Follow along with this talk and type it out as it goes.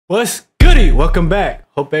What's goody? Welcome back.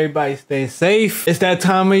 Hope everybody's staying safe. It's that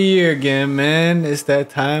time of year again, man. It's that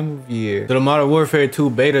time of year. So the Modern Warfare 2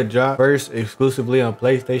 beta dropped first exclusively on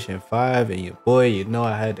PlayStation 5. And your boy, you know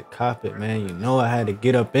I had to cop it, man. You know I had to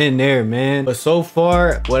get up in there, man. But so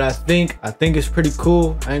far, what I think it's pretty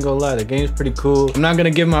cool. I ain't gonna lie, the game's pretty cool. I'm not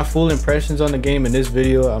gonna give my full impressions on the game in this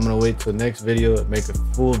video. I'm gonna wait till next video, make a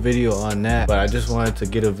full video on that. But I just wanted to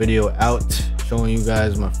get a video out showing you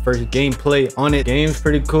guys my first gameplay on it. Game's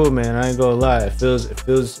pretty cool, man. I ain't gonna lie. It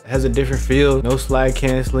has a different feel. No slide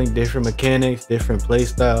canceling, different mechanics, different play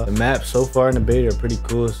style. The maps so far in the beta are pretty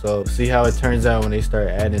cool. So see how it turns out when they start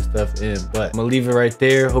adding stuff in. But I'm gonna leave it right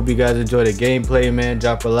there. Hope you guys enjoy the gameplay, man.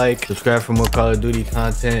 Drop a like, subscribe for more Call of Duty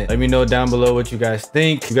content. Let me know down below what you guys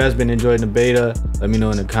think. If you guys been enjoying the beta, let me know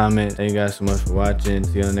in the comments. Thank you guys so much for watching.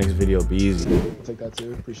 See you on the next video. Be easy. I'll take that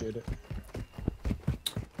too. Appreciate it.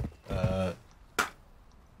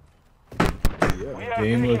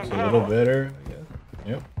 Game looks a little better, I guess.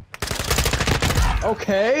 Yep.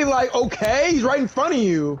 Okay, like, okay, he's right in front of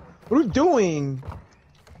you. What are you doing?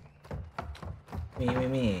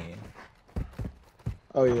 Me.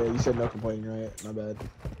 Oh yeah, you said no complaining, right? My bad.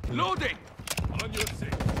 Loading on your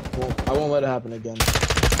six. Well, I won't let it happen again.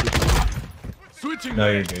 Switching. No,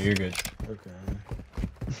 you're good. You're good. Okay.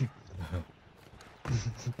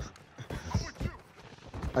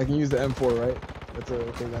 I can use the M4, right? That's a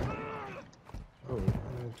okay then. Oh.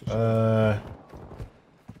 Yeah,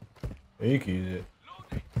 you can use it.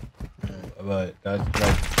 But that's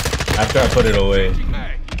like after I put it away. If you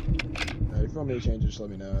want me to change it, just let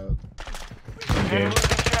me know. Okay.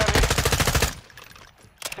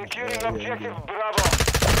 Securing objective Bravo.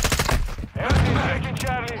 Enemy taking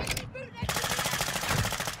Charlie.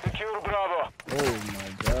 Secure Bravo. Oh my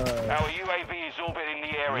god. Our UAV is orbiting the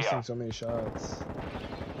I'm area. missing so many shots.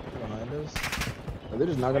 Behind us. Are they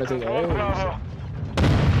just not gonna take Control A? Bravo.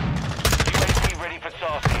 UAV ready for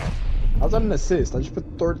tasking. How's that an assist? I just put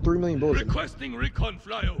 3 million bullets in. Requesting recon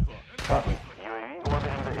flyover. UAV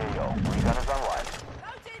orbiting the AO. Recon is online.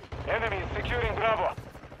 Enemy is securing Bravo.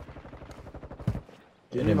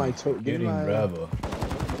 Give me my toe. Give me my. Bravo.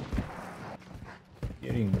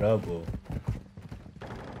 Getting Bravo.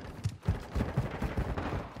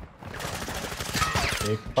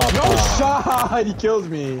 No shot! He kills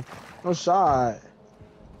me. No shot.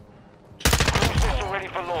 Cruise missile ready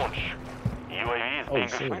for launch. UAV is being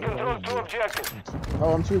shit. we control 2 objectives.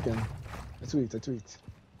 Oh, I'm tweaking. I tweaked.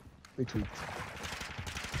 We tweaked.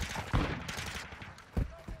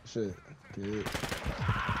 Shit. Good.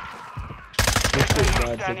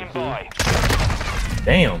 Standing by.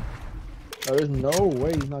 Damn. Oh, there's no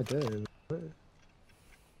way he's not dead.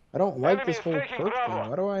 I don't like this whole perk thing.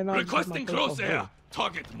 Why do I not? Requesting close air.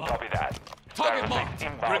 Target marked. Copy that. Target marked.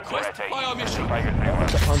 Request fire mission.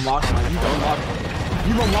 Unlock mine.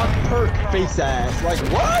 You've unlocked perk, face ass. Like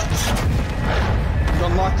what? You've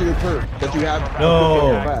unlocked your perk that you have.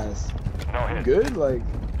 No. Fast. You good? Like,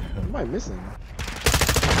 what am I missing?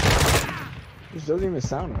 This doesn't even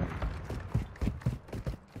sound right.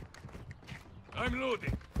 I'm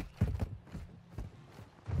loading.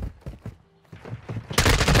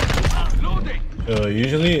 Loading. So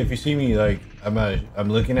usually, if you see me like I'm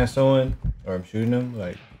looking at someone or I'm shooting them,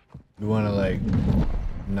 like you want to like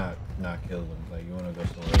not kill them, like you want to go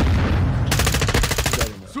somewhere.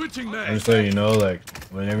 Switching I'm man. just letting you know, like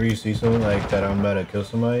whenever you see someone like that, I'm about to kill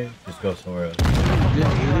somebody, just go somewhere else. It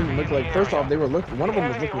didn't look like. First off, they were looking. One of them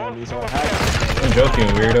was looking at me, so I had to. I'm joking,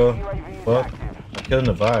 weirdo. Fuck, I'm killing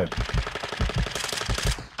the vibe.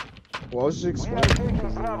 Well, I was just explaining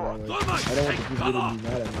because like, I don't want the people to be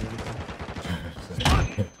mad at me.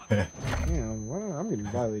 Damn, I'm getting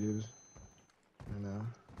violated. I know.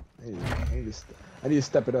 I need to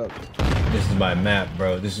step it up. This is my map,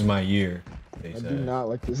 bro. This is my year. I do not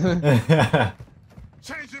like this. Changing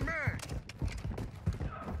man.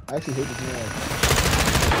 I actually hate this map.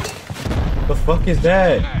 The fuck is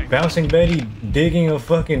that? Bouncing Betty digging a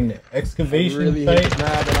fucking excavation I really hate site? this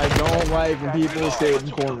map, and I don't like when people stay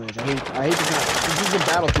in corners. I hate this map. This is a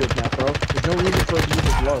battlefield map, bro. There's no reason for it to be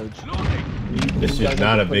this large. This is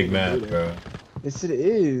not a big map, bro. Yes, it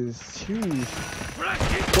is. It's huge.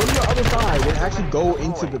 Go to the other side and actually go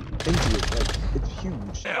into it. Like, it's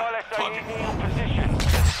huge. Target in position.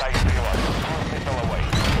 Stay zero. Cruise missile away.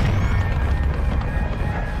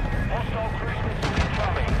 Hostile cruise missile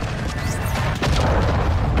incoming.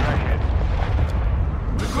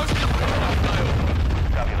 Requesting recon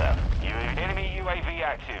flyover. Copy that. Enemy UAV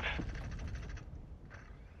active.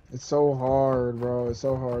 It's so hard, bro. It's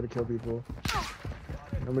so hard to kill people.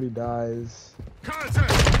 Nobody dies. Contact.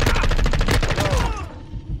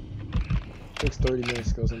 Takes 30 minutes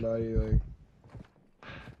to kill somebody, like.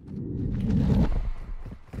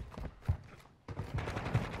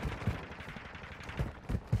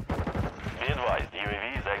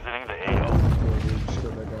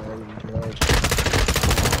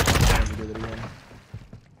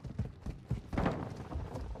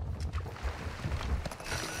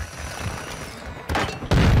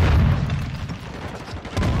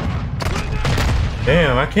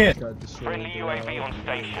 Damn, I can't. Got destroyed. Friendly UAV on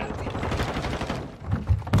station.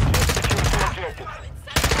 Secure two objectives.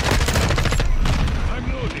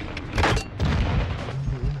 I'm loading.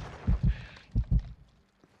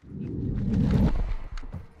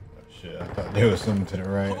 Oh, shit, I thought there was something to the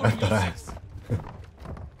right. I thought I.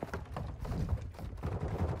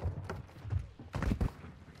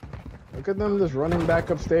 Look at them just running back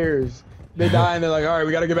upstairs. They die and they're like, all right,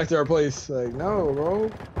 we gotta get back to our place. Like, no, bro.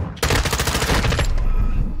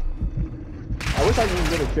 I wish I could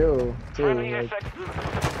get a kill too. Friendly Like,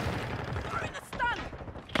 SX.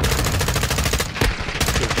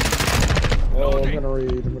 oh, I'm gonna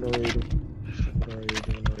raid.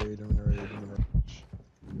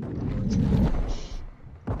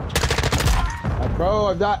 Bro,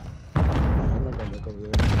 I've got. I'm not gonna look over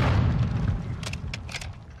there.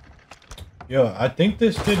 Yo, I think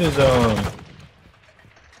this shit is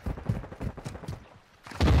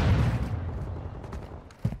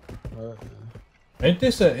ain't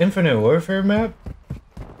this an Infinite Warfare map?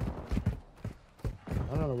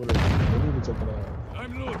 I don't know what it is. I need to check it out.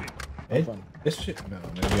 I'm loading. It, this shit, no,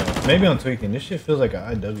 maybe I'm tweaking. This shit feels like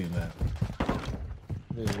an IW map.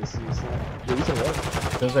 Yeah, you said what?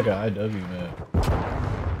 Feels like an IW map.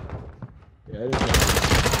 Yeah, I didn't know.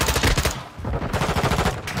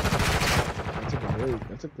 I took a break.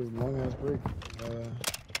 I took this long ass break.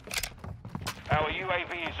 Our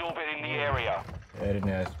UAV is orbiting the area. Yeah, I didn't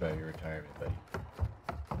ask about your retirement, buddy.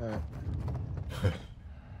 Alright.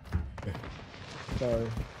 Sorry,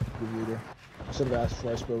 good leader. I should have asked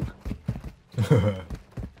before I spoke.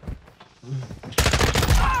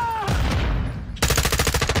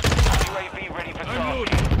 UAV ready for I'm target.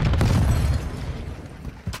 loading.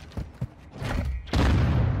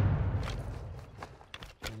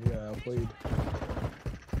 Yeah, I played.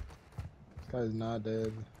 This guy's not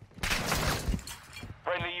dead.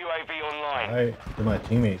 Friendly UAV online. Why do my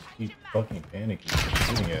teammates keep fucking panicking and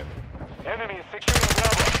shooting at me? Enemy is securing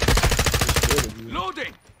Bravo. It's good if you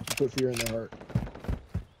Loading. put fear in their heart.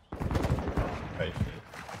 Right shit.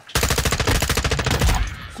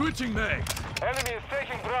 Switching mag. Enemy is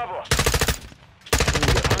taking Bravo.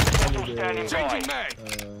 I need to, Standing Changing by. mag.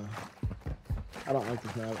 I don't like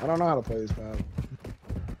this map. I don't know how to play this map.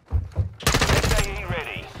 SAE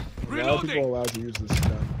ready. A lot of people are Reloading. allowed to use this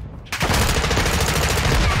gun.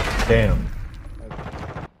 Damn.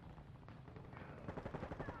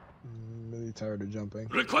 I'm really tired of jumping.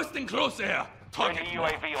 Requesting close air. Friendly Target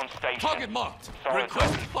marked. UAV on station. Target marked. Solid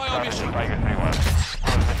Request copy. fire Solid mission. Tiger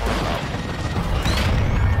 3-1.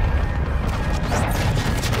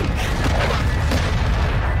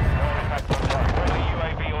 Friendly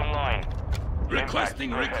UAV online.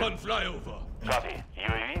 Requesting Impact. recon flyover. Copy.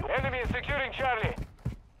 UAV. Enemy is securing Charlie.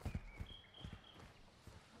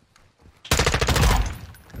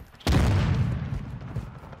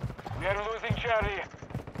 We are losing Charlie.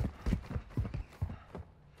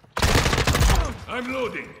 I'm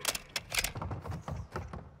loading.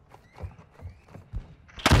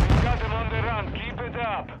 We've got them on the run. Keep it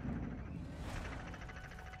up.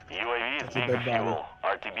 UAV is a being dead body. fuel.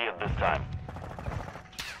 RTB at this time.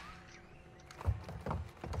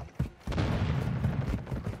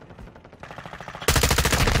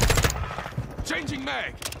 Changing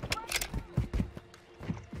mag.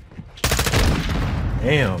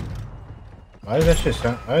 Damn. Why does that shit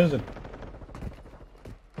sound? Why does it?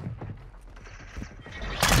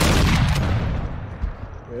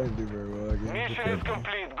 They didn't do very well again. Mission is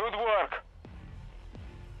complete. Good work.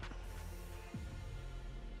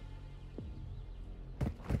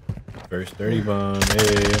 First 30 bomb.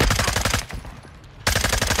 Hey.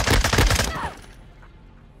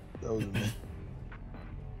 That was me.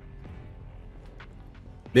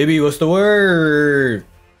 Baby, what's the word?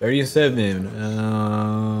 37.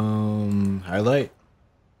 Highlight.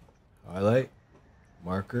 Highlight.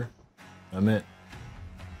 Marker. I'm it.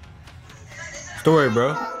 Story,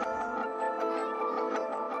 bro.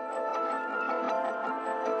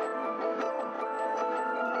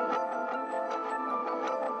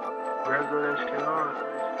 Congratulations.